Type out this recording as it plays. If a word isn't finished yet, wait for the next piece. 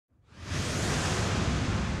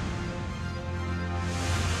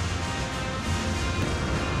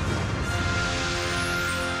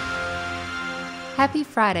Happy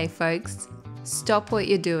Friday, folks! Stop what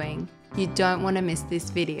you're doing. You don't want to miss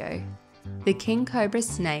this video. The King Cobra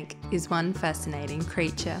Snake is one fascinating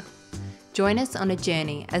creature. Join us on a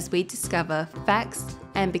journey as we discover facts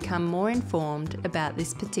and become more informed about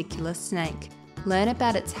this particular snake. Learn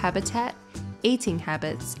about its habitat, eating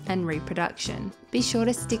habits, and reproduction. Be sure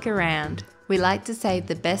to stick around. We like to save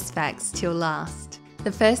the best facts till last.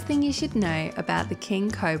 The first thing you should know about the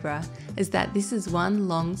King Cobra is that this is one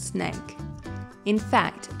long snake. In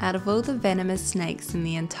fact, out of all the venomous snakes in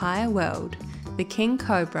the entire world, the King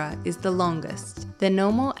Cobra is the longest. The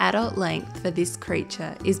normal adult length for this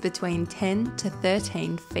creature is between 10 to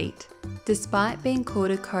 13 feet. Despite being called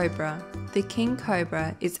a cobra, the King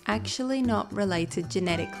Cobra is actually not related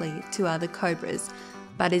genetically to other cobras,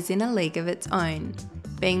 but is in a league of its own,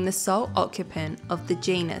 being the sole occupant of the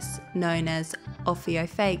genus known as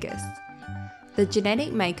Ophiophagus. The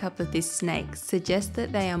genetic makeup of this snake suggests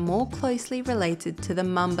that they are more closely related to the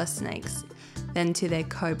Mamba Snakes than to their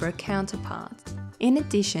cobra counterparts. In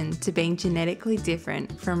addition to being genetically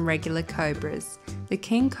different from regular cobras, the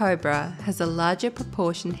King Cobra has a larger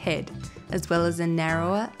proportioned head as well as a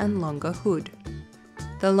narrower and longer hood.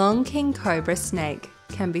 The long King Cobra snake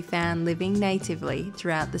can be found living natively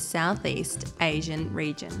throughout the Southeast Asian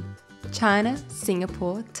region. China,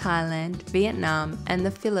 Singapore, Thailand, Vietnam, and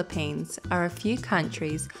the Philippines are a few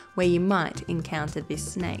countries where you might encounter this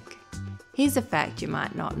snake. Here's a fact you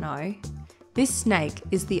might not know. This snake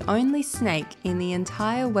is the only snake in the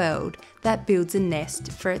entire world that builds a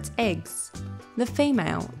nest for its eggs. The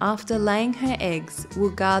female, after laying her eggs, will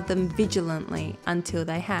guard them vigilantly until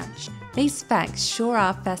they hatch. These facts sure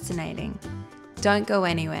are fascinating. Don't go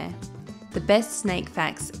anywhere. The best snake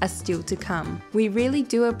facts are still to come. We really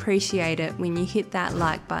do appreciate it when you hit that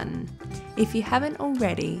like button. If you haven't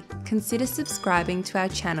already, consider subscribing to our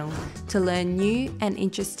channel to learn new and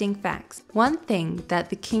interesting facts. One thing that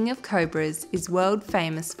the King of Cobras is world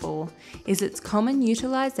famous for is its common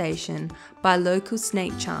utilization by local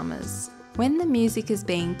snake charmers. When the music is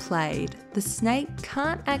being played, the snake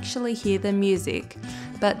can't actually hear the music,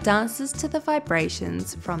 but dances to the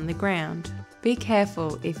vibrations from the ground. Be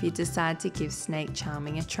careful if you decide to give snake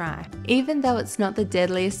charming a try. Even though it's not the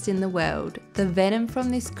deadliest in the world, the venom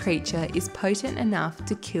from this creature is potent enough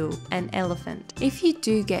to kill an elephant. If you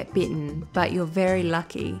do get bitten, but you're very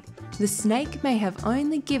lucky, the snake may have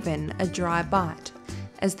only given a dry bite,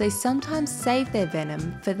 as they sometimes save their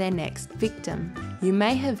venom for their next victim. You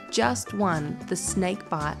may have just won the snake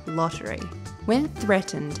bite lottery. When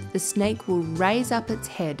threatened, the snake will raise up its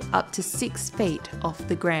head up to 6 feet off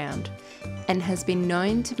the ground and has been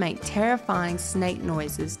known to make terrifying snake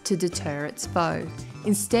noises to deter its foe.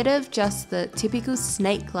 Instead of just the typical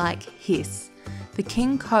snake-like hiss, the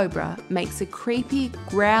King Cobra makes a creepy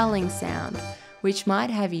growling sound which might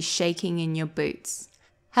have you shaking in your boots.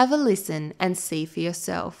 Have a listen and see for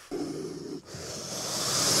yourself.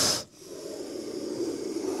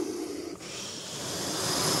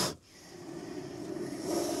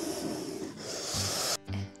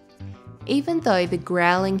 Even though the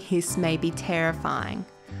growling hiss may be terrifying,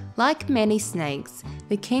 like many snakes,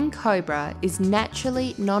 the King Cobra is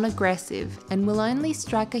naturally non-aggressive and will only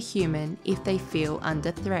strike a human if they feel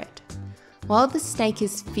under threat. While the snake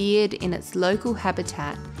is feared in its local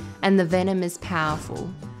habitat and the venom is powerful,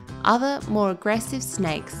 other more aggressive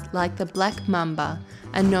snakes like the black mamba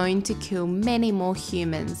are known to kill many more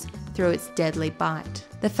humans through its deadly bite.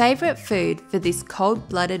 The favourite food for this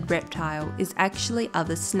cold-blooded reptile is actually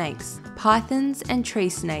other snakes. Pythons and tree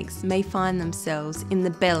snakes may find themselves in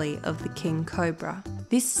the belly of the King Cobra.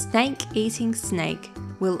 This snake-eating snake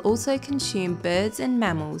will also consume birds and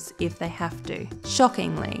mammals if they have to.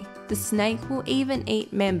 Shockingly, the snake will even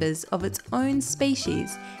eat members of its own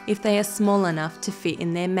species if they are small enough to fit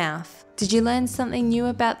in their mouth. Did you learn something new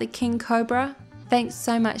about the King Cobra? Thanks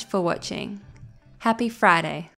so much for watching. Happy Friday!